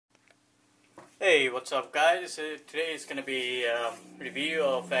Hey, what's up guys? Today is going to be a review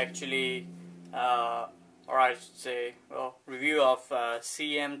of or I should say, review of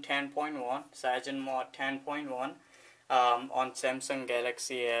CM 10.1, Sajan Mod 10.1 on Samsung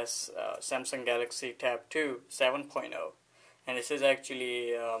Galaxy Samsung Galaxy Tab 2 7.0. And this is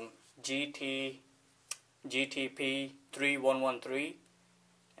actually GTP 3113,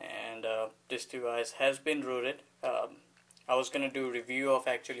 and this device has been rooted. I was going to do a review of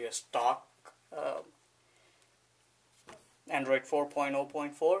actually a stock Android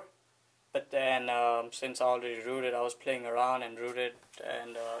 4.0.4, but then since I already rooted, I was playing around and rooted,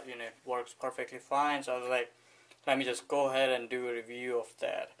 and it works perfectly fine. So I was like, let me just go ahead and do a review of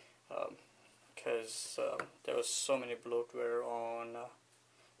that, because there was so many bloatware on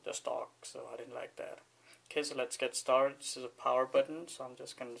the stock, so I didn't like that. Okay, so let's get started. This is a power button, so I'm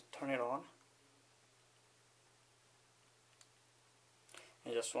just going to turn it on.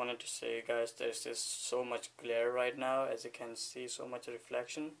 I just wanted to say, guys, there's just so much glare right now, as you can see, so much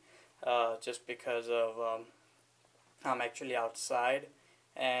reflection, just because of I'm actually outside,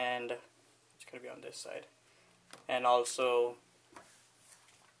 and it's gonna be on this side, and also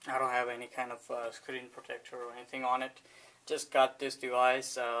I don't have any kind of screen protector or anything on it. Just got this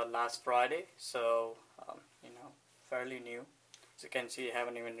device last Friday, so fairly new. As you can see, I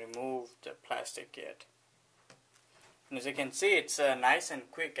haven't even removed the plastic yet. And as you can see, it's nice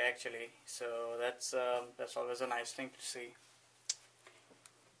and quick actually, so that's always a nice thing to see.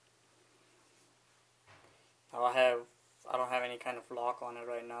 Now I don't have any kind of lock on it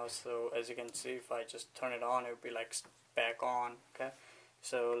right now, so as you can see, if I just turn it on, it would be like back on. Okay,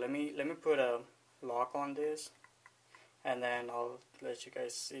 so let me put a lock on this, and then I'll let you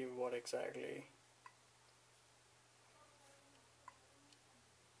guys see what exactly.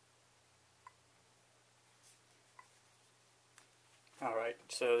 Alright,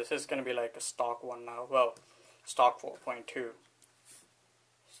 so this is going to be like a stock one now. Well, stock 4.2.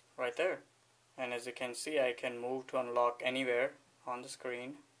 Right there. And as you can see, I can move to unlock anywhere on the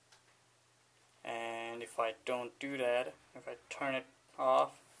screen. And if I don't do that, if I turn it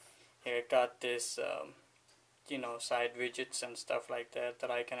off, here it got this, side widgets and stuff like that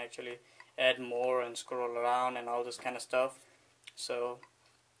I can actually add more and scroll around and all this kind of stuff. So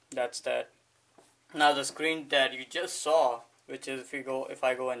that's that. Now the screen that you just saw, which is if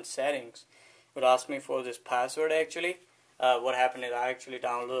I go in settings, it would ask me for this password actually. What happened is I actually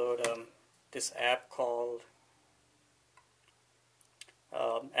downloaded this app called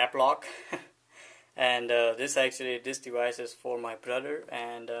App Lock and this device is for my brother,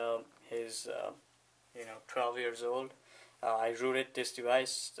 and he's 12 years old. I rooted this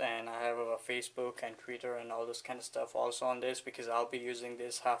device, and I have a Facebook and Twitter and all this kind of stuff also on this, because I'll be using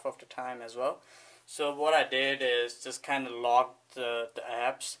this half of the time as well. So what I did is just kind of locked the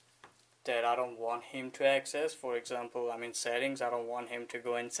apps that I don't want him to access. For example, I'm in settings. I don't want him to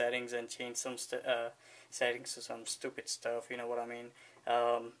go in settings and change some settings to some stupid stuff. You know what I mean?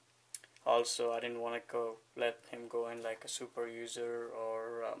 Also, I didn't want to let him go in like a super user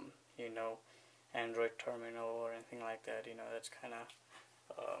or Android terminal or anything like that. That's kind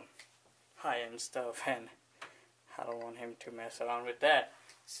of high-end stuff, and I don't want him to mess around with that.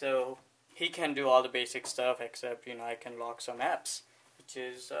 So he can do all the basic stuff, except I can lock some apps, which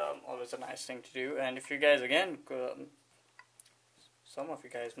is always a nice thing to do. And if you guys, again, some of you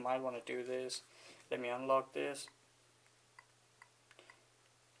guys might want to do this. Let me unlock this.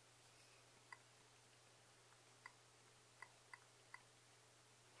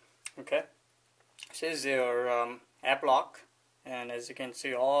 Okay, this is your app lock, and as you can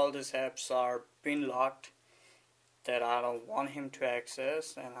see, all these apps are pin locked that I don't want him to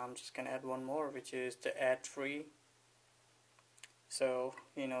access, and I'm just gonna add one more, which is the ad free, so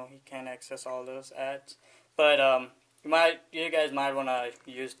he can access all those ads. But you guys might want to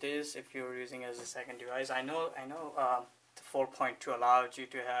use this if you're using it as a second device. I know the 4.2 allows you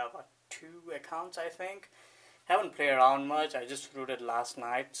to have 2 accounts, I think. Haven't played around much. I just rooted last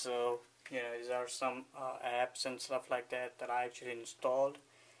night, so these are some apps and stuff like that I actually installed.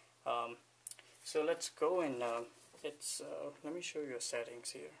 So let's go in. Let me show you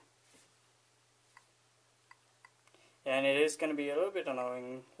settings here. And it is going to be a little bit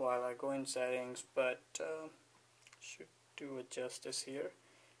annoying while I go in settings, but should do it justice here.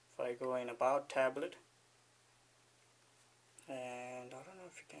 If I go in about tablet, and I don't know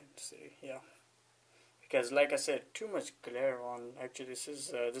if you can see, yeah, because like I said, too much glare on. Actually,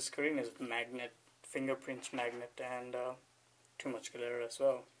 this screen is fingerprints magnet, and too much glare as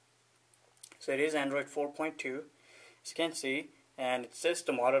well. So it is Android 4.2, as you can see, and it says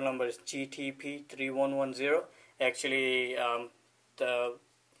the model number is GTP 3110. Actually, the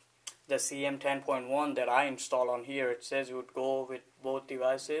the CM 10.1 that I install on here, it says it would go with both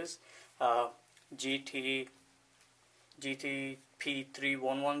devices, GTP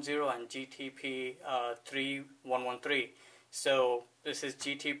 3110 and GTP 3113. So this is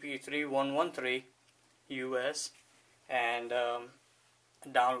GTP 3113 US, and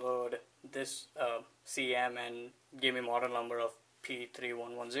download this CM and give me model number of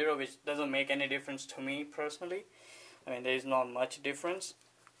P3110, which doesn't make any difference to me personally. I mean, there is not much difference.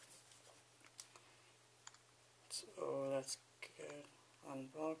 So let's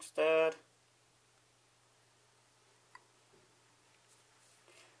unbox that.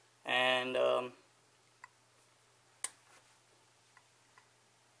 And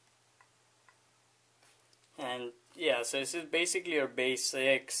yeah, so this is basically your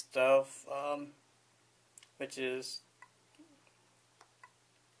basic stuff, which is,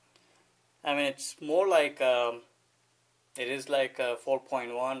 I mean, it's more like it is like a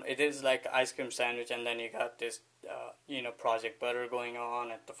 4.1. It is like ice cream sandwich, and then you got this Project Butter going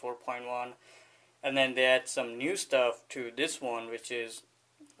on at the 4.1, and then they add some new stuff to this one, which is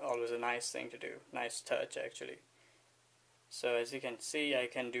always a nice thing to do, nice touch actually. So as you can see, I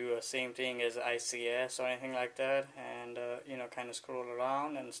can do the same thing as ICS or anything like that, and kind of scroll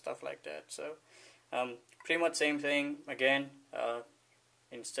around and stuff like that. So pretty much same thing again.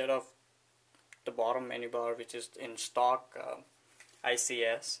 Instead of the bottom menu bar, which is in stock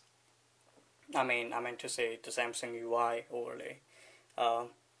ICS, I meant to say the Samsung UI overlay.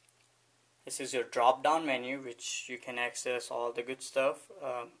 This is your drop down menu, which you can access all the good stuff,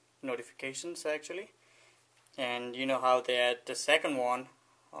 notifications actually. And you know how they add the second one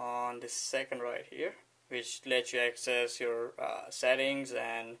on this second right here, which lets you access your settings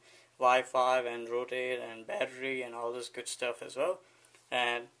and Wi-Fi and rotate and battery and all this good stuff as well.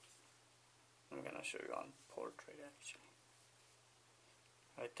 And I'm gonna show you on portrait actually,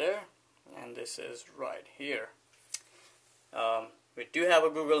 right there, and this is right here. We do have a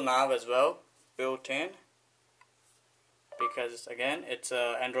Google Now as well built in, because again it's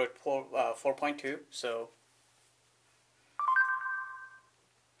Android 4.2, so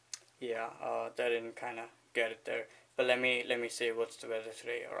yeah, that didn't kind of get it there. But let me say what's the weather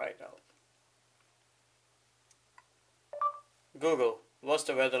today. Alright, Google, what's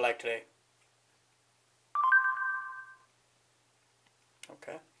the weather like today?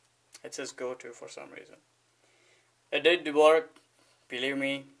 Okay, it says go to for some reason. It did work, believe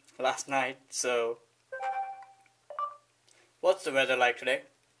me, last night. So what's the weather like today?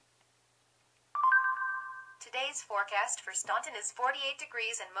 Today's forecast for Staunton is 48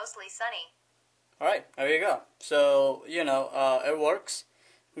 degrees and mostly sunny. Alright, there you go. So, it works.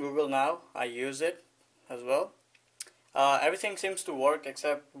 Google Now, I use it as well. Everything seems to work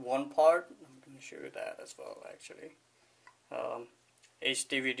except one part. I'm going to show you that as well, actually.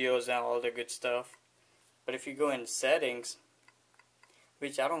 HD videos and all the good stuff. But if you go in settings,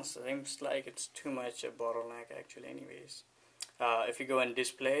 which I don't seems like it's too much a bottleneck actually anyways. If you go in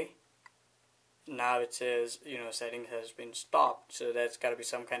display, now it says settings has been stopped, so that's got to be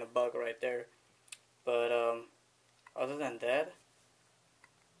some kind of bug right there. But other than that,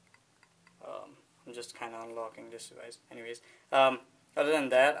 I'm just kind of unlocking this device anyways. Other than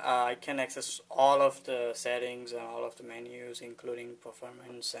that, I can access all of the settings and all of the menus, including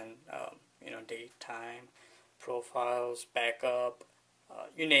performance and date, time, profiles, backup,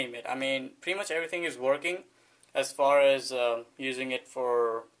 you name it. I mean, pretty much everything is working. As far as using it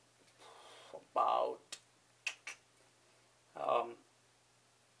for about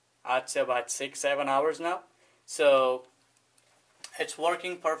I'd say about 6-7 hours now, so it's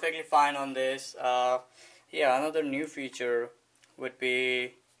working perfectly fine on this. Yeah, another new feature would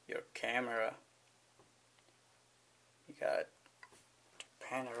be your camera. You got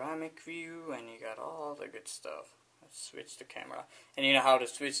panoramic view and you got all the good stuff. Let's switch the camera, and you know how to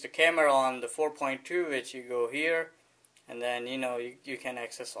switch the camera on the 4.2, which you go here, and then you can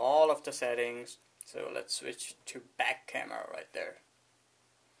access all of the settings. So let's switch to back camera right there.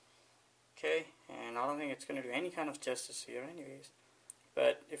 Okay, and I don't think it's going to do any kind of justice here anyways.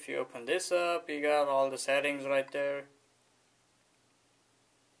 But if you open this up, you got all the settings right there.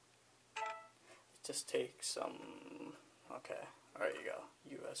 Just take some, okay, there you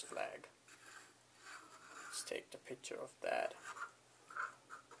go, US flag. Let's take the picture of that.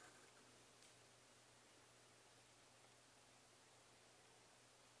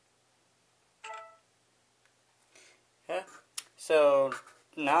 Yeah, so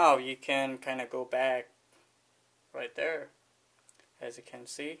now you can kind of go back right there, as you can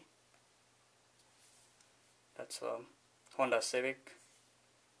see. That's a Honda Civic,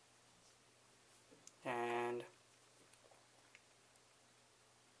 and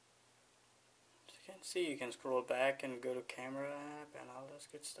you can see, you can scroll back and go to camera app and all this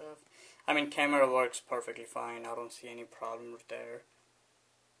good stuff. I mean, camera works perfectly fine. I don't see any problem with there.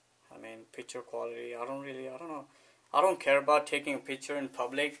 I mean, picture quality, I don't know. I don't care about taking a picture in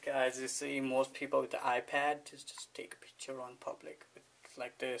public. As you see, most people with the iPad just take a picture on public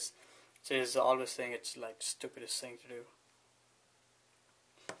like this. So is always saying it's like the stupidest thing to do.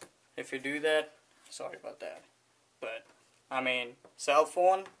 If you do that, sorry about that. But I mean, cell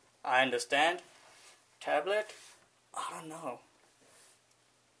phone, I understand. Tablet, I don't know.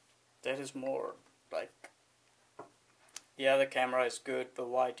 That is more like, yeah, the camera is good, but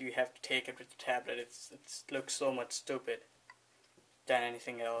why do you have to take it with the tablet? It looks so much stupid than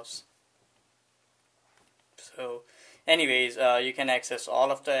anything else. So anyways, you can access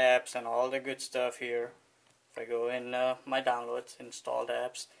all of the apps and all the good stuff here. If I go in my downloads, installed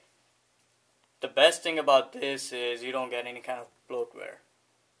apps, the best thing about this is you don't get any kind of bloatware,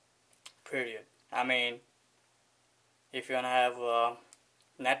 period. I mean, if you want to have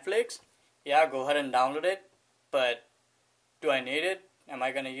Netflix, yeah, go ahead and download it, but do I need it? Am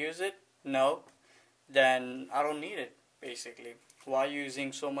I going to use it? No. Then I don't need it, basically. Why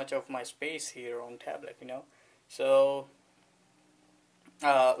using so much of my space here on tablet, you know? So,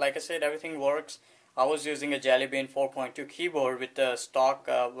 like I said, everything works. I was using a Jelly Bean 4.2 keyboard with the stock,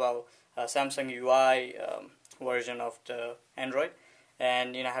 Samsung UI version of the Android.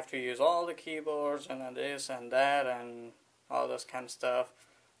 And, you know, I have to use all the keyboards and this and that and all this kind of stuff.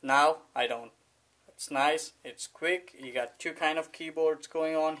 Now, I don't. It's nice, it's quick. You got two kind of keyboards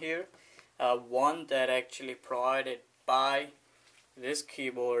going on here. One that actually provided by this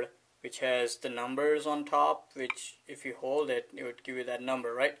keyboard, which has the numbers on top, which if you hold it, it would give you that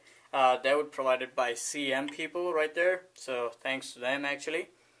number, right? That would provided by CM people right there. So thanks to them actually.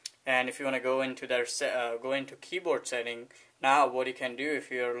 And if you want to go into their go into keyboard setting, now what you can do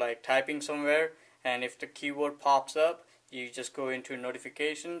if you're like typing somewhere and if the keyboard pops up, you just go into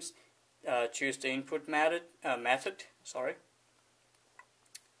notifications. Choose the input method,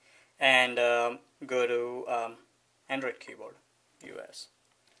 and go to Android keyboard US,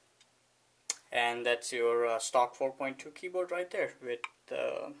 and that's your stock 4.2 keyboard right there with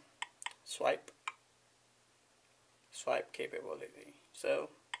the swipe capability. So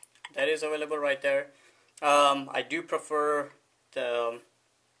that is available right there. I do prefer the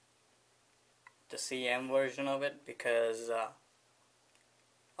CM version of it because I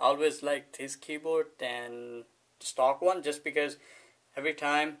always like this keyboard than the stock one, just because every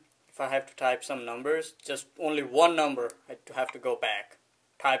time if I have to type some numbers, just only one number, I have to go back,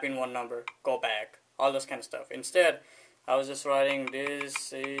 type in one number, go back, all this kind of stuff. Instead, I was just writing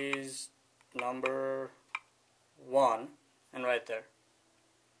this is number 1 and right there.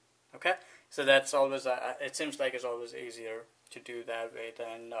 Okay, so that's always it seems like it's always easier to do that way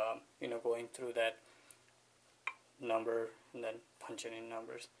than you know, going through that number and then punching in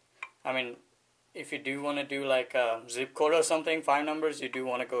numbers. I mean, if you do want to do like a zip code or something, 5 numbers, you do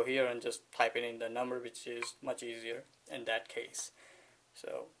want to go here and just type it in the number, which is much easier in that case.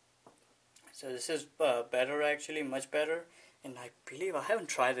 So this is better actually, much better. And I believe I haven't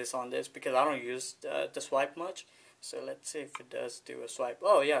tried this on this because I don't use the swipe much. So let's see if it does do a swipe.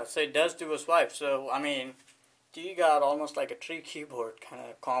 Oh yeah, so it does do a swipe. So I mean, you got almost like a 3 keyboard kind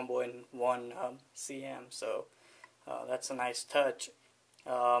of combo in one CM. So that's a nice touch.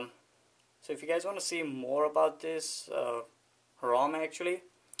 So if you guys want to see more about this ROM actually,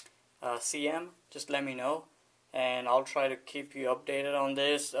 CM, just let me know, and I'll try to keep you updated on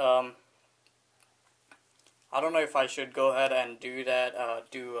this. I don't know if I should go ahead and do that,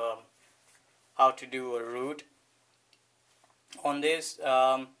 how to do a root on this.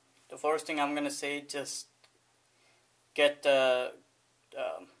 The first thing I'm gonna say, just get the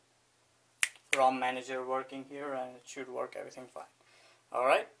ROM manager working here, and it should work everything fine.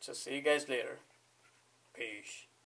 Alright, so see you guys later. Peace.